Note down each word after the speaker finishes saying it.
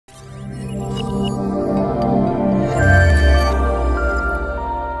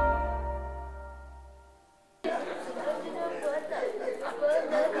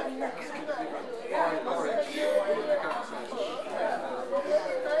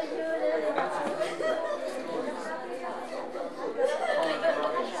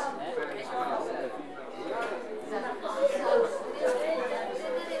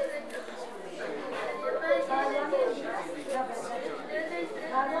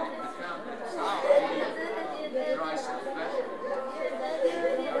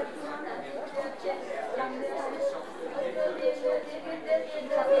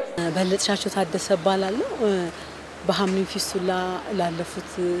በለጥሻቸው ታደሰ ባላለሁ በሐምሊን ፊስቱላ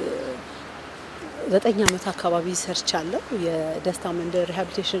ላለፉት 9 ዓመት አካባቢ ሰርቻለሁ የደስታ መንደር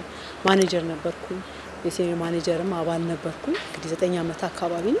ሪሃቢሊቴሽን ማኔጀር ነበርኩ የሲኒየር ማኔጀርም አባል ነበርኩ እንግዲህ 9 ዓመት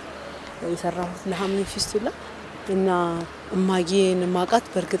አካባቢ የሰራሁት ለሐምሊን ፊስቱላ እና እማዬን ማቃት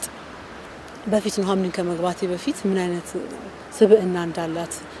በርግጥ በፊት ነው ሐምሊን ከመግባቴ በፊት ምን አይነት ስብዕና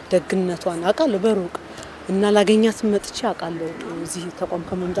እንዳላት ደግነቷን አቃለ በሩቅ እና ላገኛት መጥቼ አቃለሁ እዚህ ተቋም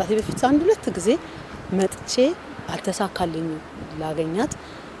ከመምጣቴ በፊት አንድ ሁለት ጊዜ መጥቼ አልተሳካልኝ ላገኛት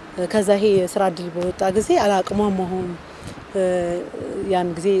ከዛ ይሄ ስራ ድል በወጣ ጊዜ አላቅሟ መሆን ያን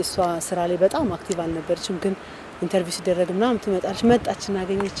ጊዜ እሷ ስራ ላይ በጣም አክቲቭ አልነበረችም ግን ኢንተርቪው ሲደረግ ምናምን ትመጣለች መጣችና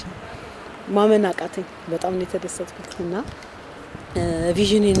አገኘች ማመን አቃተኝ በጣም ነው የተደሰትኩትና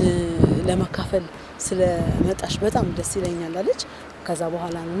ቪዥንን ለማካፈል ስለመጣሽ በጣም ደስ ይለኛል አለች ከዛ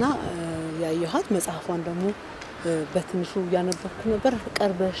በኋላና ያየኋት መጽሐፏን ደግሞ በትንሹ ያነበብኩ ነበር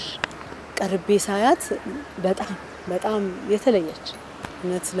ቀርቤ ሳያት በጣም የተለየች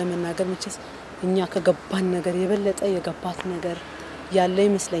እነት ለመናገር መቼስ እኛ ከገባን ነገር የበለጠ የገባት ነገር ያለ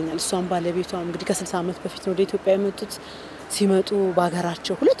ይመስለኛል እሷን ባለቤቷም እንግዲህ ከ60 ዓመት በፊት ወደ ኢትዮጵያ የመጡት ሲመጡ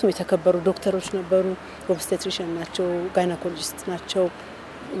ባገራቸው ሁለቱም የተከበሩ ዶክተሮች ነበሩ ኦብስቴትሪሽን ናቸው ጋይናኮሎጂስት ናቸው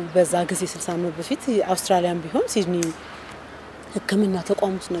በዛ ጊዜ 60 ዓመት በፊት አውስትራሊያም ቢሆን ሲድኒ ህክምና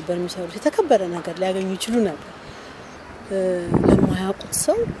ተቋም ውስጥ ነበር የሚሰሩት የተከበረ ነገር ሊያገኙ ይችላሉ ነበር ለማያውቁት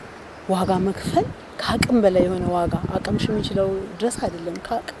ሰው ዋጋ መክፈል ከአቅም በላይ የሆነ ዋጋ አቅምሽ የሚችለው ድረስ አይደለም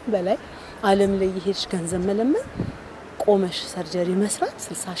ከአቅም በላይ ዓለም ላይ ይሄድሽ ገንዘብ መለመን ቆመሽ ሰርጀሪ መስራት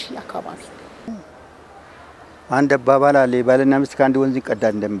 60,000 አካባቢ አንድ አባባል አለ ባልና ሚስት ካንድ ወንዝ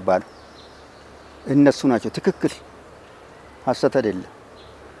ይቀዳል እንደሚባል እነሱ ናቸው ትክክል ሐሰት አይደለም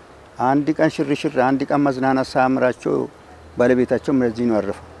አንድ ቀን ሽርሽር አንድ ቀን መዝናናት ሳምራቸው ባለቤታቸው ምረዚህ ነው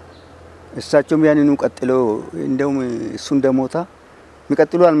አረፈው እሳቸውም ያንኑ ቀጥለው እንደውም እሱ እንደሞታ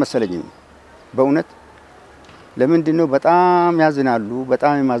የሚቀጥሉ አልመሰለኝም በእውነት ለምንድነው በጣም ያዝናሉ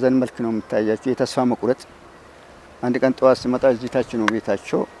በጣም የማዘን መልክ ነው የምታያቸው የተስፋ መቁረጥ አንድ ቀን ጠዋት ሲመጣ እዚታችን ነው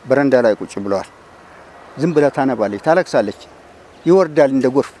ቤታቸው በረንዳ ላይ ቁጭ ብለዋል ዝም ብላ ታነባለች ታለቅሳለች ይወርዳል እንደ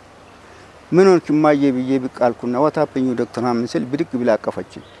ጎርፍ ምን ሆንክ ማየ ብዬ ብቃልኩና ወታፈኙ ዶክተር ሐምሊን ስል ብድግ ብላ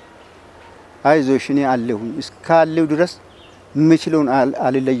አቀፈችኝ አይዞሽ እኔ አለሁኝ እስካለው ድረስ ምችለውን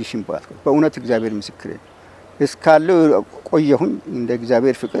አልለይሽም ባልኩ በእውነት እግዚአብሔር ምስክሬ እስካለው ቆየሁኝ እንደ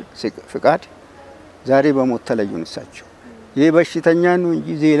እግዚአብሔር ፍቃድ ዛሬ በሞት ተለዩን እሳቸው ይሄ በሽተኛ ነው እንጂ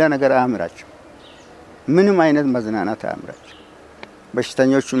ሌላ ነገር አያምራቸው ምንም አይነት መዝናናት አያምራቸው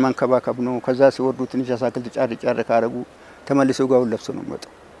በሽተኞቹን ማንከባከብ ነው ከዛ ሲወርዱ ትንሽ አሳክል ጫር ካረጉ ተመልሰው ጋውን ለብሶ ነው መጡ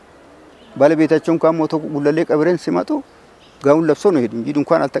ባለቤታቸው እንኳን ሞቶ ጉለሌ ቀብረን ሲመጡ ጋውን ለብሶ ነው ሄዱ እንጂ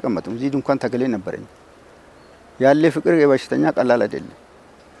እንኳን አልተቀመጡም እዚህ እንኳን ተገለ ነበርኝ ያለ ፍቅር የበሽተኛ ቀላል አይደለም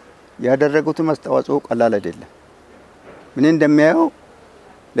ያደረጉት ማስተዋጽኦ ቀላል አይደለም ምን እንደሚያየው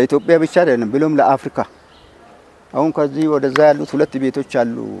ለኢትዮጵያ ብቻ አይደለም ብሎም ለአፍሪካ አሁን ከዚህ ወደዛ ያሉት ሁለት ቤቶች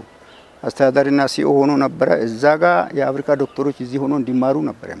አሉ አስተዳዳሪና ሲኦ ሆኖ ነበር እዛ ጋር የአፍሪካ ዶክተሮች እዚህ ሆኖ እንዲማሩ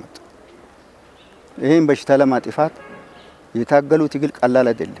ነበር ያመጡ ይሄን በሽታ ለማጥፋት የታገሉ ትግል ቀላል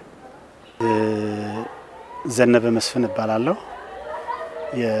አይደለም ዘነበ መስፍን እባላለሁ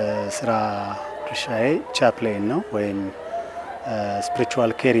የስራ ድርሻዬ ቻፕሌን ነው ወይም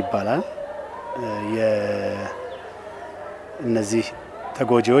ስፒሪቹዋል ኬር ይባላል የእነዚህ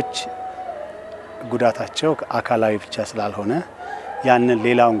ተጎጂዎች ጉዳታቸው አካላዊ ብቻ ስላልሆነ ያንን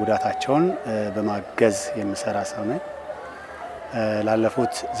ሌላውን ጉዳታቸውን በማገዝ የምሰራ ሰው ነኝ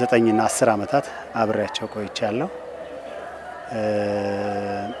ላለፉት 9 እና 10 ዓመታት አብሬያቸው ቆይቻለሁ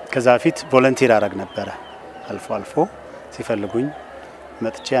ከዛ ፊት ቮለንቲር አረግ ነበር አልፎ ሲፈልጉኝ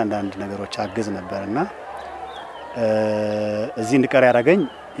መጥቼ አንዳንድ ነገሮች አግዝ ነበርና እዚህ እንድቀር ያረጋኝ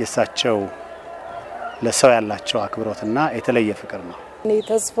የሳቸው ለሰው ያላቸው አክብሮትና የተለየ ፍቅር ነው እኔ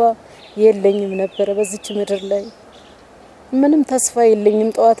ተስፋ የለኝም ነበር በዚች ምድር ላይ ምንም ተስፋ የለኝም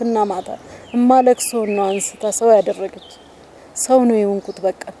ጧትና ማታ እማለክሶ ነው አንስታ ሰው ያደረገች ሰው ነው የሆንኩት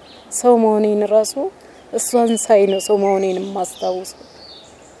በቃ ሰው መሆኔን ራሱ እሷን ሳይ ነው ሰው መሆኔን ማስታወስ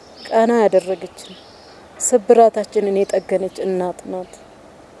ቀና ያደረገች ስብራታችንን የጠገነች እናት ናት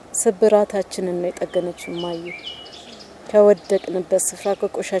ስብራታችንን ነው የጠገነች ማየ ከወደቅንበት ስፍራ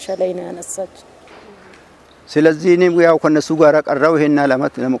ከቆሻሻ ላይ ነው ያነሳች ስለዚህ እኔም ያው ከነሱ ጋር ቀራው ይሄና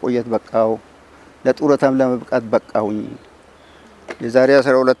ለማት ለመቆየት በቃው ለጡረታም ለመብቃት በቃሁኝ የዛሬ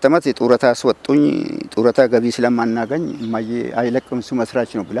 12 ዓመት የጡረታ አስወጡኝ ጡረታ ገቢ ስለማናገኝ ማየ አይለቅም ሱ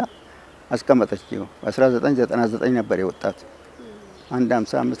መስራች ነው ብላ አስቀመጠችው 1999 ነበር የወጣት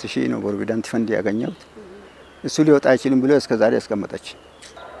 155,000 ነው ፕሮቪደንት ፈንድ ያገኘው እሱ ሊወጣ አይችልም ብሎ እስከ ዛሬ አስቀመጠች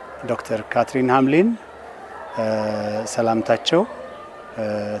ዶክተር ካትሪን ሃምሊን ሰላምታቸው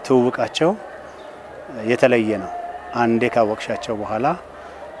ትውውቃቸው የተለየ ነው አንዴ ካወቅሻቸው በኋላ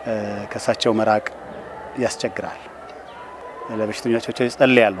ከሳቸው መራቅ ያስቸግራል። ለበሽተኞቻቸው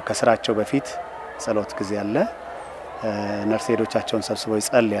ይጸልያሉ። ከስራቸው በፊት ጸሎት ጊዜ አለ። ነርስ ሄዶቻቸውን ሰብስበው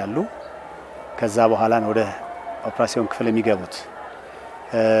ይጸልያሉ። ከዛ በኋላ ነው ወደ ኦፕራሲዮን ክፍል የሚገቡት።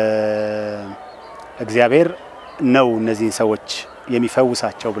 እግዚአብሔር ነው እነዚህን ሰዎች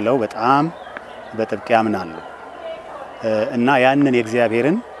የሚፈውሳቸው ብለው በጣም በጥብቅ ያምናሉ እና ያንን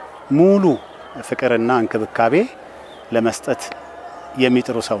የእግዚአብሔርን ሙሉ ፍቅርና እንክብካቤ ለመስጠት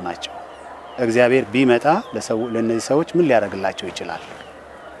የሚጥሩ ሰው ናቸው። እግዚአብሔር ቢመጣ ለነዚህ ሰዎች ምን ሊያደርግላቸው ይችላል?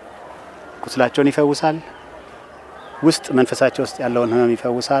 ቁስላቸውን ይፈውሳል። ውስጥ መንፈሳቸው ውስጥ ያለውን ህመም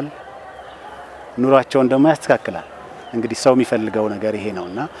ይፈውሳል። ኑሯቸውን ደግሞ ያስተካክላል። እንግዲህ ሰው የሚፈልገው ነገር ይሄ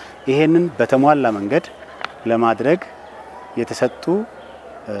ነውና ይሄንን በተሟላ መንገድ ለማድረግ የተሰጡ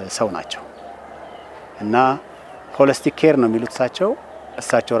ሰው ናቸው እና ሆሊስቲክ ኬር ነው የሚሉት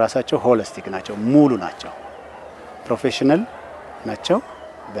እሳቸው ራሳቸው ሆሊስቲክ ናቸው፣ ሙሉ ናቸው፣ ፕሮፌሽናል ናቸው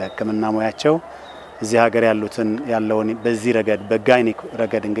በሕክምና ሙያቸው። እዚህ ሀገር ያለውን በዚህ ረገድ በጋይኒክ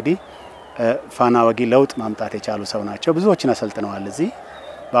ረገድ እንግዲህ ፋና ወጊ ለውጥ ማምጣት የቻሉ ሰው ናቸው። ብዙዎችን አሰልጥነዋል። እዚህ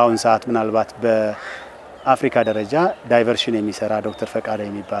በአሁን ሰዓት ምናልባት በአፍሪካ ደረጃ ዳይቨርሽን የሚሰራ ዶክተር ፈቃደ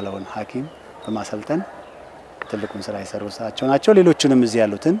የሚባለውን ሐኪም በማሰልጠን ትልቁን ስራ የሰሩ ናቸው። ሌሎችንም እዚህ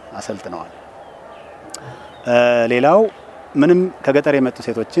ያሉትን አሰልጥነዋል። ሌላው ምንም ከገጠር የመጡ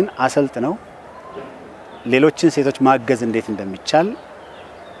ሴቶችን አሰልጥነው ሌሎችን ሴቶች ማገዝ እንዴት እንደሚቻል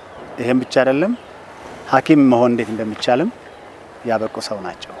ይሄን ብቻ አይደለም ሐኪም መሆን እንዴት እንደሚቻልም ያበቁ ሰው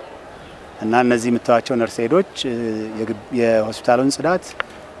ናቸው እና እነዚህ የምታዋቸው ነርስ ሄዶች የሆስፒታሉን ጽዳት፣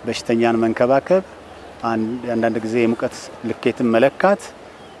 በሽተኛን መንከባከብ፣ አንዳንድ ጊዜ የሙቀት ልኬትን መለካት፣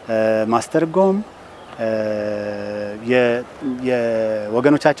 ማስተርጎም፣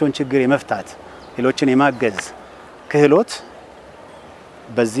 የወገኖቻቸውን ችግር የመፍታት ሌሎችን የማገዝ ክህሎት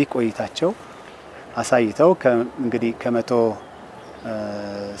በዚህ ቆይታቸው አሳይተው እንግዲህ ከ130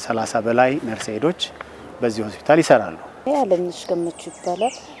 በላይ ነርስ ሄዶች በዚህ ሆስፒታል ይሰራሉ። ያለምሽ ገመቹ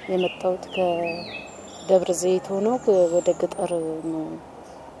ይባላል። የመጣሁት ከደብረ ዘይት ሆኖ ወደ ገጠር ነው፣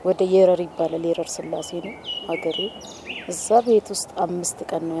 ወደ የረር ይባላል። የረር ስላሴ ነው ሀገሬ። እዛ ቤት ውስጥ 5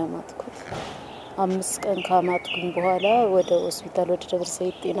 ቀን ነው ያማጥኩት። 5 ቀን ካማጥኩኝ በኋላ ወደ ሆስፒታል ወደ ደብረ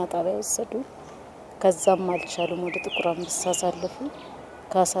ዘይት ጤና ጣቢያ ወሰዱ። ከዛም አልቻሉም፣ ወደ ጥቁር አንበሳ አሳለፉ።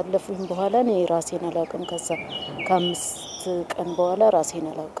 ካሳለፉኝ በኋላ እኔ ራሴን አላውቅም። ከዛ ከ5 ቀን በኋላ ራሴን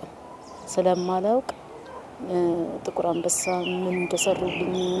አላውቅም። ስለማላውቅ ጥቁር አንበሳ ምን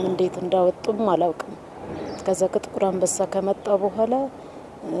እንደሰሩልኝ እንዴት እንዳወጡም አላውቅም። ከዛ ከጥቁር አንበሳ ከመጣ በኋላ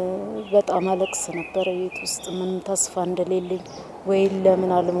በጣም አለቅስ ነበር። ቤት ውስጥ ምን ተስፋ እንደሌለኝ ወይ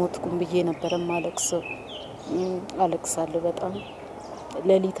ለምን አልሞትኩም ብዬ ነበር ማለቅሰው። አለቅሳለሁ በጣም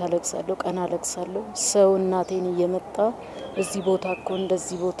ለሊት አለቅሳለሁ፣ ቀን አለቅሳለሁ። ሰው እናቴን እየመጣ እዚህ ቦታ እኮ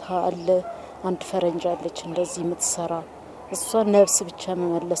እንደዚህ ቦታ አለ፣ አንድ ፈረንጅ አለች እንደዚህ የምትሰራ እሷ ነፍስ ብቻ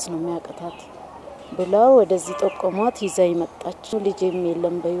መመለስ ነው የሚያቀታት ብላ ወደዚህ ጠቆሟት። ይዛይ መጣች። ልጄም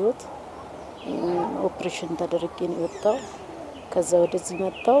የለም በህይወት ኦፕሬሽን ተደርጌ ነው የወጣው። ከዛ ወደዚህ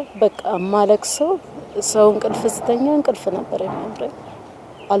መጣው። በቃ ማለቅሰው ሰው እንቅልፍ ስተኛ እንቅልፍ ነበር የሚያምረኝ።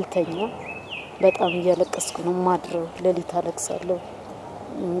 አልተኛ በጣም እያለቀስኩ ነው ማድረው። ለሊት አለቅሳለሁ፣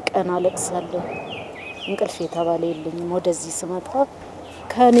 ቀን አለቅሳለሁ። እንቅልፍ የተባለ የለኝም። ወደዚህ ስመጣ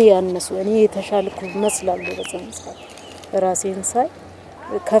ከኔ ያነሱ እኔ የተሻልኩ መስላለሁ። በሰንሳ ራሴን ሳይ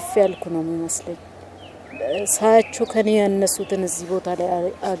ከፍ ያልኩ ነው የሚመስለኝ። ሳያቸው ከኔ ያነሱትን እዚህ ቦታ ላይ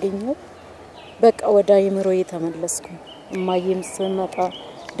አገኘው። በቃ ወደ አይምሮ የተመለስኩ። እማዬም ስመጣ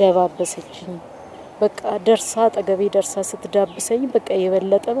ደባበሰችኝ። በቃ ደርሳ አጠገቤ ደርሳ ስትዳብሰኝ በቃ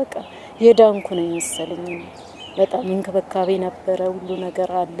የበለጠ በቃ የዳንኩ ነው የሚመስለኝ። በጣም እንክብካቤ ነበረ፣ ሁሉ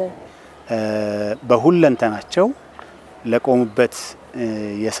ነገር አለ። በሁለንተናቸው ለቆሙበት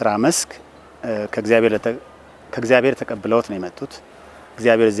የሥራ መስክ ከእግዚአብሔር ተቀብለውት ነው የመጡት።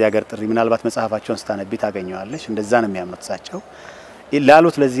 እግዚአብሔር እዚህ ሀገር ጥሪ ምናልባት መጽሐፋቸውን ስታነቢ ታገኘዋለሽ። እንደዛ ነው የሚያምኑት እሳቸው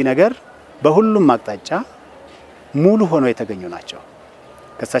ላሉት ለዚህ ነገር በሁሉም አቅጣጫ ሙሉ ሆነው የተገኙ ናቸው።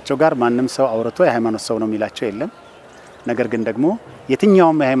 ከእሳቸው ጋር ማንም ሰው አውርቶ የሃይማኖት ሰው ነው የሚላቸው የለም። ነገር ግን ደግሞ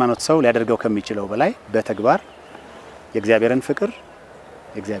የትኛውም የሃይማኖት ሰው ሊያደርገው ከሚችለው በላይ በተግባር የእግዚአብሔርን ፍቅር፣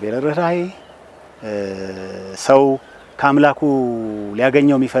 የእግዚአብሔርን ርህራሄ፣ ሰው ከአምላኩ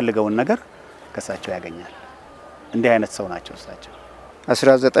ሊያገኘው የሚፈልገውን ነገር ከእሳቸው ያገኛል። እንዲህ አይነት ሰው ናቸው እሳቸው።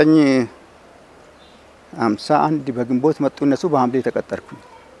 1951 በግንቦት መጡ እነሱ። በሐምሌ ተቀጠርኩኝ።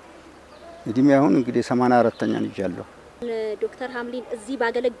 እድሜ አሁን እንግዲህ 84ኛ ነኝ ያለው። ዶክተር ሃምሊን እዚህ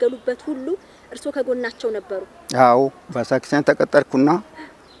ባገለገሉበት ሁሉ እርሶ ከጎናቸው ነበሩ? አዎ በሳክሲያን ተቀጠርኩና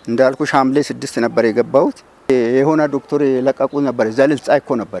እንዳልኩ ሐምሌ 6 ነበር የገባሁት። የሆነ ዶክተር ለቀቁ ነበር። እዛ ልልጻይ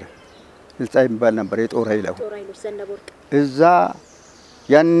እኮ ነበር፣ ልልጻይ የሚባል ነበር የጦር ኃይሎች ዘነበወርቅ። እዛ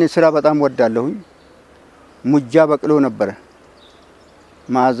ያን ስራ በጣም ወዳለሁኝ። ሙጃ በቅሎ ነበር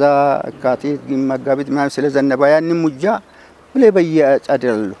ማዛ ካቲት መጋቢት ማለት ስለዘነበ ያንን ሙጃ ብለ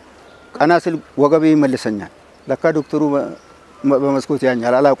በየጫደሉ ቀናስል ወገቤ ይመልሰኛል ለካ ዶክተሩ በመስኮት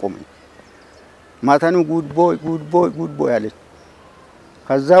ያኛል አላቆመኝ ማታኑ ጉድ ቦይ አለኝ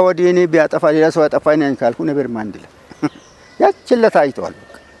ከዛ ወዲህ እኔ ቢያጠፋ ሌላ ሰው አጠፋኝ ካልኩ ነበር ማንድለ ያችለታ አይቷል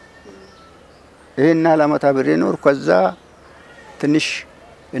ይሄና ለማታ ብሬ ኖር ከዛ ትንሽ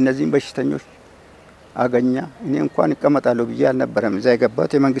እነዚህን በሽተኞች አገኛ እኔ እንኳን እቀመጣለሁ ብዬ አልነበረም እዛ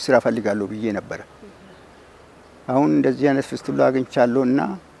የገባሁት የመንግስት ስራ ፈልጋለሁ ብዬ ነበር አሁን እንደዚህ አይነት ፍስቱላ አገኝቻለሁና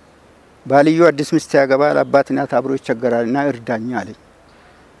ባልዩ አዲስ ሚስት ያገባል አባትና ታብሮ ይቸገራልና እርዳኛ አለኝ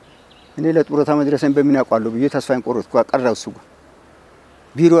እኔ ለጡረታ መድረስን በምን ያውቃለሁ ብዬ ተስፋን ቆርጥኩ አቀራው እሱ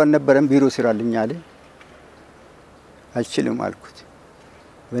ቢሮ አልነበረም ቢሮ ስራልኝ አለ አልችልም አልኩት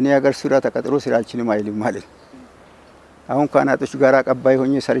በእኔ ሀገር ስራ ተቀጥሮ ስራ አልችልም አይልም ማለት አሁን ካናጦች ጋር አቀባይ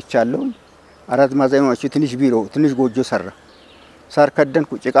ሆኜ ሰርቻለሁ አራት ማዛይኖች ትንሽ ቢሮ ትንሽ ጎጆ ሰራ ሳር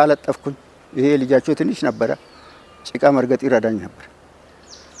ከደንኩ ጭቃ ለጠፍኩኝ ይሄ ልጃቸው ትንሽ ነበር ጭቃ መርገጥ ይረዳኝ ነበር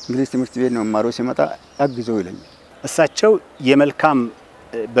እንግሊዝ ትምህርት ቤት ነው ማሮ ሲመጣ አግዘው ይለኛል እሳቸው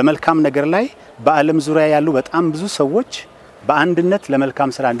በመልካም ነገር ላይ በአለም ዙሪያ ያሉ በጣም ብዙ ሰዎች በአንድነት ለመልካም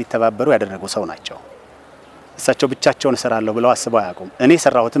ስራ እንዲተባበሩ ያደረጉ ሰው ናቸው እሳቸው ብቻቸውን ሰራለው ብለው አስበው አያውቁም እኔ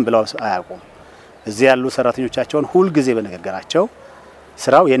ሰራሁትን ብለው አያውቁም እዚህ ያሉ ሰራተኞቻቸውን ሁሉ ጊዜ በነገራቸው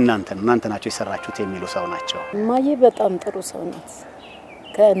ስራው የእናንተ ናቸው የሰራችሁት የሚሉ ሰው ናቸው ማዬ በጣም ጥሩ ሰው ናት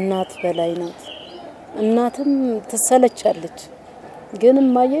ከእናት በላይ ናት እናትም ትሰለቻለች ግን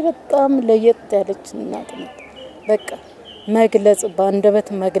ማዬ በጣም ለየት ያለች እናት ናት በቃ መግለጽ ባንደበት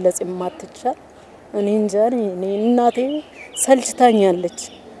መግለጽ የማትቻል እኔ እንጃ እኔ እናቴ ሰልችታኛለች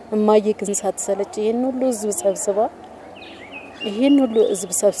እማዬ ግን ሳትሰለች ይሄን ሁሉ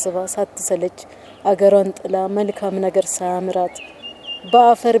ህዝብ ሰብስባ ሳትሰለች አገሯን ጥላ መልካም ነገር ሳያምራት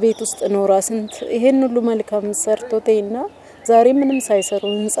በአፈር ቤት ውስጥ ኖራ ስንት ይሄን ሁሉ መልካም ሰርቶቴና ዛሬ ምንም ሳይሰሩ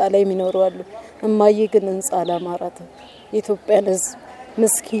ህንጻ ላይ የሚኖሩ አሉ እማዬ ግን ህንጻ አላማራት ኢትዮጵያን ህዝብ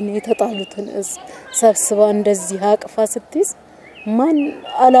ምስኪን የተጣሉትን ህዝብ ሰብስባ እንደዚህ አቅፋ ስትይዝ ማን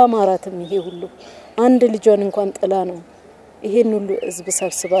አላማራትም ይሄ ሁሉ አንድ ልጇን እንኳን ጥላ ነው ይሄን ሁሉ ህዝብ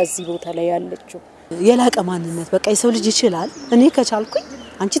ሰብስባ እዚህ ቦታ ላይ ያለችው የላቀ ማንነት በቃ የሰው ልጅ ይችላል እኔ ከቻልኩኝ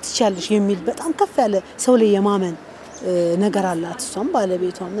አንቺ ትችያለሽ የሚል በጣም ከፍ ያለ ሰው ላይ የማመን ነገር አላት እሷም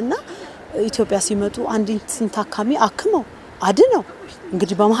ባለቤቷም እና ኢትዮጵያ ሲመጡ አንዲትን ታካሚ አክመው አድነው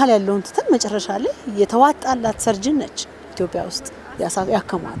እንግዲህ በመሃል ያለውን ተተን መጨረሻ ላይ የተዋጣላት ሰርጅን ነች ኢትዮጵያ ውስጥ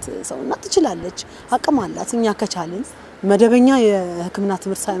ያከማት ሰውና ትችላለች አቅም አላት እኛ ከቻልን መደበኛ የህክምና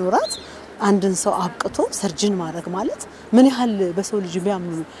ትምህርት ሳይኖራት አንድን ሰው አብቅቶ ሰርጅን ማድረግ ማለት ምን ያህል በሰው ልጅ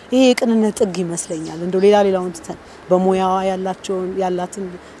ቢያምኑ ይሄ የቅንነት ጥግ ይመስለኛል እንደው ሌላውን ተተን በሞያዋ ያላትን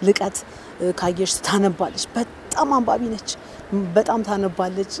ልቀት ካየሽ ታነባለች በጣም አንባቢ ነች በጣም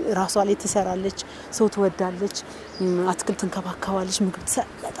ታነባለች ራሷ ላይ ትሰራለች ሰው ትወዳለች አትክልትን ከባካዋለች ምግብ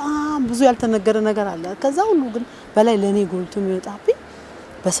በጣም ብዙ ያልተነገረ ነገር አለ ከዛ ሁሉ ግን በላይ ለኔ ጎልቶ የሚወጣብኝ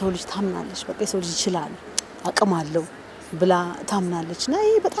በሰው ልጅ ታምናለች በቃ የሰው ልጅ ይችላል አቅም አለው ብላ ታምናለች እና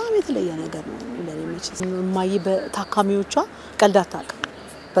ይሄ በጣም የተለየ ነገር ነው ለኔ መቼስ ማይ በታካሚዎቿ ቀልዳታ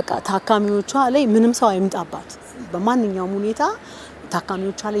በቃ ታካሚዎቿ ላይ ምንም ሰው አይምጣባት በማንኛውም ሁኔታ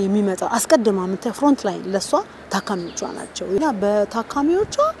ታካሚዎቿ ላይ የሚመጣ አስቀድማ ፍሮንት ላይን ለሷ ታካሚዎቿ ናቸው እና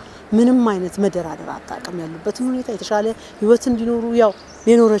በታካሚዎቿ ምንም አይነት መደራደር አጣቀም ያሉበትን ሁኔታ የተሻለ ህይወት እንዲኖሩ ያው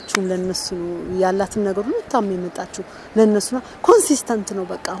የኖረችውም ለነሱ ያላትን ነገር ሁሉ ታም የመጣችው ለነሱ ነው ኮንሲስተንት ነው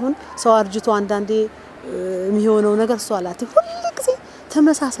በቃ አሁን ሰው አርጅቶ አንዳንዴ የሚሆነው ነገር ሰው አላት ሁሉ ጊዜ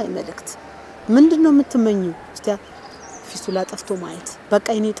ተመሳሳይ መልእክት ምንድነው የምትመኙ እስቲ ፊስቱላ ጠፍቶ ማየት በቃ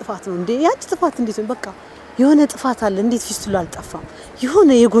እኔ ጥፋት ነው እንዴ ያቺ ጥፋት እንዴት ነው በቃ የሆነ ጥፋት አለ እንዴት ፊስቱላ አልጠፋም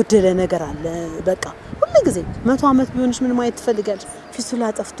የሆነ የጎደለ ነገር አለ በቃ ሁሉ ጊዜ 100 አመት ቢሆንሽ ምን ማየት ትፈልጋለሽ ፊስቱላ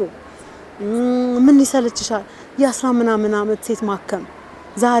ጠፍቶ ምን ይሰለችሻል ያ10 ምናምን አመት ሴት ማከም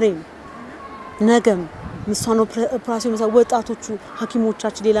ዛሬም ነገም ምሳኖ ኦፕራሲዮን ወጣቶቹ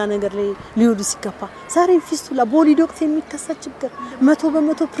ሐኪሞቻችን ሌላ ነገር ላይ ሊውዱ ሲከፋ ዛሬ ፊስቱላ ቦዲ ዶክተር የሚከሰት ችግር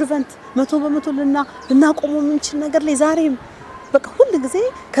 100% ፕሪቨንት 100% ልናቆመው የምንችል ነገር ላይ ዛሬም በቃ ሁሉ ጊዜ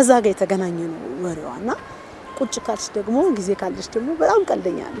ከዛ ጋር የተገናኘ ነው ወሬዋና ቁጭ ካልሽ ደግሞ ጊዜ ካልሽ ደግሞ በጣም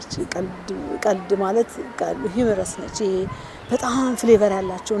ቀልደኛ ነች ቀልድ ማለት ሂመረስ ነች በጣም ፍሌቨር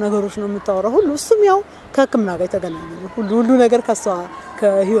ያላቸው ነገሮች ነው የምታወራው ሁሉ እሱም ያው ከህክምና ጋር የተገናኘ ነው ሁሉ ነገር ከሷ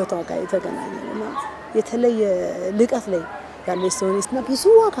ከህይወቷ ጋር የተገናኘ ነው የተለየ ልቀት ላይ ያለች ሰው ነች እና ብዙ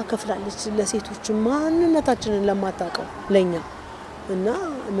ዋጋ ከፍላለች ለሴቶች ማንነታችንን ለማታቀው ለኛ እና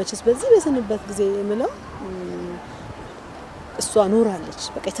መቼስ በዚህ በስንበት ጊዜ የምለው እሷ ኖራለች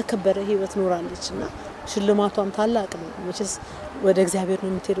በቃ የተከበረ ህይወት ኖራለችና ሽልማቷም ታላቅ ነው መቼስ ወደ እግዚአብሔር ነው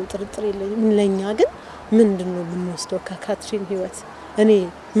የምትሄደው ጥርጥር የለኝም ለኛ ግን ምንድነው የምንወስደው ከካትሪን ህይወት እኔ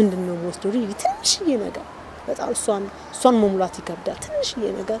ምንድነው የምወስደው ትንሽዬ ነገር በጣም እሷን መሙላት ይከብዳል ትንሽዬ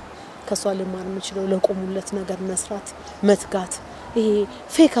ነገር ከሷ ልማር የምችለው ለቆሙለት ነገር መስራት መትጋት ይሄ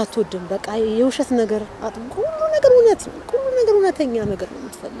ፌክ አትወድም በቃ የውሸት ነገር ሁሉ ነገር እውነት ነው ሁሉ ነገር እውነተኛ ነገር ነው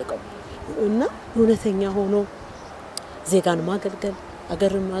የምትፈልገው እና እውነተኛ ሆኖ ዜጋን ማገልገል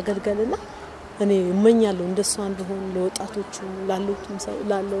አገርን ማገልገልና እኔ እመኛለሁ እንደሷ እንደሆነ ለወጣቶቹ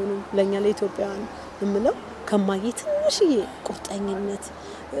ላለው ለኛ ለኢትዮጵያውያን እምለው ከማየት ትንሽዬ ቁርጠኝነት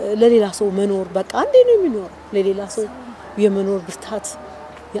ለሌላ ሰው መኖር በቃ አንዴ ነው የሚኖር ለሌላ ሰው የመኖር ብርታት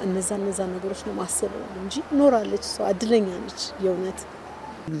ያነዛ ነገሮች ነው ማሰበው እንጂ ኖራለች ሰው አድለኛ ነች የእውነት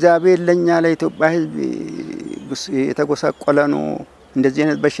እግዚአብሔር ለኛ ለኢትዮጵያ ህዝብ የተጎሳቆለ ነው እንደዚህ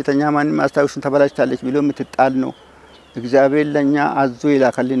አይነት በሽተኛ ማን ማስታወስን ተበላሽታለች ብሎ የምትጣል ነው እግዚአብሔር ለኛ አዞ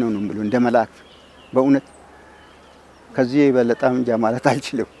ይላከልን ነው ብሎ እንደ መልአክ በእውነት ከዚህ በለጣም እንጃ ማለት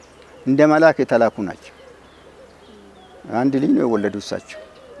አልችልም እንደ መልአክ የተላኩ ናቸው አንድ ልጅ ነው የወለዱሳቸው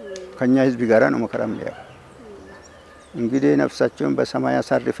ከኛ ህዝብ ጋራ ነው መከራም ላይ እንግዲህ ነፍሳቸውን በሰማይ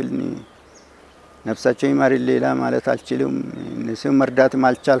ያሳርፍልኝ ነፍሳቸው ይማር ሌላ ማለት አልችልም እነሱም መርዳትም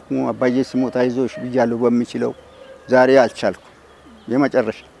አልቻልኩም አባዬ ሲሞት አይዞሽ ብያለሁ በሚችለው ዛሬ አልቻልኩ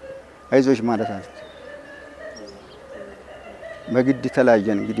የመጨረሻ አይዞሽ ማለት አልኩ በግድ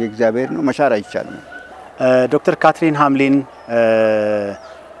ተላየን እንግዲህ እግዚአብሔር ነው መሻር አይቻልም ዶክተር ካትሪን ሃምሊን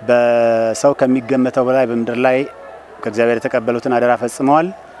በሰው ከሚገመተው በላይ በመድር ላይ ከእግዚአብሔር የተቀበሉትን አደራ ፈጽመዋል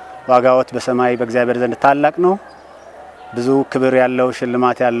ዋጋዎት በሰማይ በእግዚአብሔር ዘንድ ታላቅ ነው ብዙ ክብር ያለው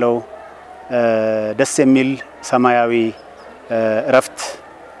ሽልማት ያለው ደስ የሚል ሰማያዊ ረፍት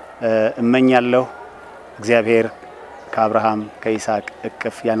እመኛለሁ እግዚአብሔር ከአብርሃም ከይስሐቅ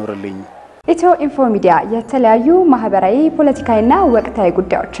እቅፍ ያኖርልኝ EthioInfo Media የተለያዩ ማህበራዊ ፖለቲካዊና ወቅታዊ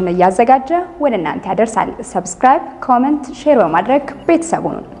ጉዳዮችን ያዘጋጀ ወደ እናንተ ያደርሳል ሰብስክራይብ ኮሜንት ሼር በማድረግ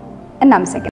ቤተሰቡን እናመሰግናለን